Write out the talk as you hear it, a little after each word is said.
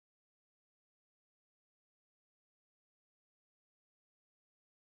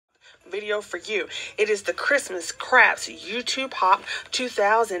video for you. It is the Christmas Crafts YouTube Hop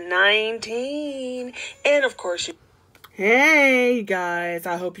 2019. And of course, hey guys,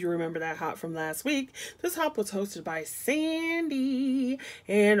 I hope you remember that hop from last week. This hop was hosted by Sandy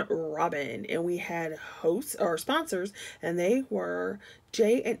and Robin, and we had hosts or sponsors, and they were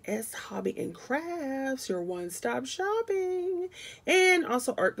J&S Hobby and Crafts, your one-stop shopping, and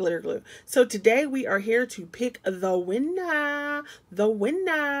also Art Glitter Glue. So today we are here to pick the winner.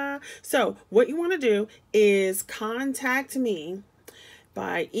 So what you want to do is contact me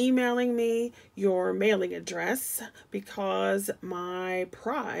by emailing me your mailing address, because my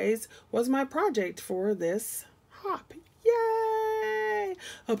prize was my project for this hop. Yay!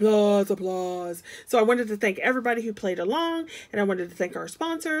 Applause, applause. So I wanted to thank everybody who played along, and I wanted to thank our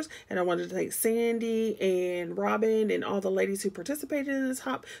sponsors, and I wanted to thank Sandy and Robin and all the ladies who participated in this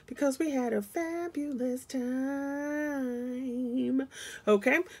hop, because we had a fabulous time.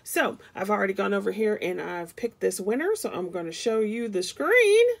 Okay, so I've already gone over here and I've picked this winner, so I'm going to show you the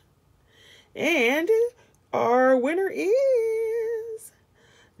screen. And our winner is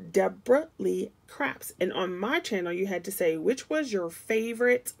Deborah Lee Crafts. And on my channel, you had to say which was your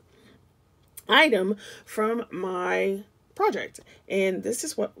favorite item from my project. And this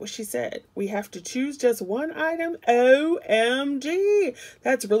is what she said. We have to choose just one item. OMG.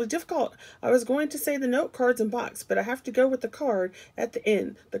 That's really difficult. I was going to say the note cards and box, but I have to go with the card at the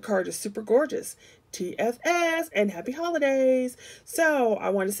end. The card is super gorgeous. TFS and happy holidays. So I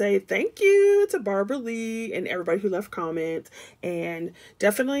want to say thank you to Barbara Lee and everybody who left comments, and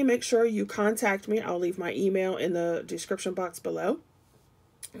definitely make sure you contact me. I'll leave my email in the description box below.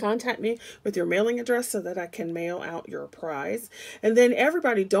 Contact me with your mailing address so that I can mail out your prize. And then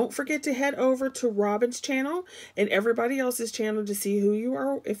everybody, don't forget to head over to Robin's channel and everybody else's channel to see who you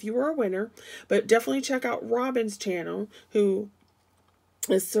are, if you are a winner. But definitely check out Robin's channel, who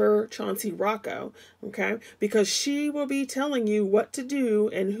is Sir Chauncey Rocco, okay? Because she will be telling you what to do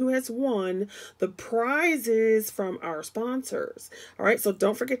and who has won the prizes from our sponsors. All right, so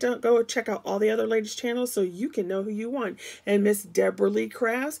don't forget to go check out all the other ladies' channels so you can know who you won. And Miss Deborah Lee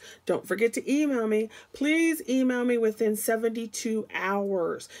Crafts, don't forget to email me. Please email me within 72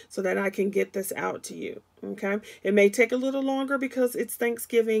 hours so that I can get this out to you. Okay, it may take a little longer because it's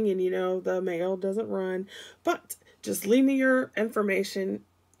Thanksgiving and, you know, the mail doesn't run, but just leave me your information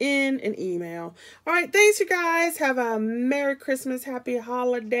in an email. All right, thanks you guys. Have a Merry Christmas, Happy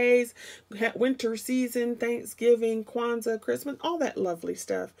Holidays, winter season, Thanksgiving, Kwanzaa, Christmas, all that lovely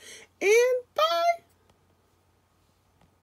stuff. And bye.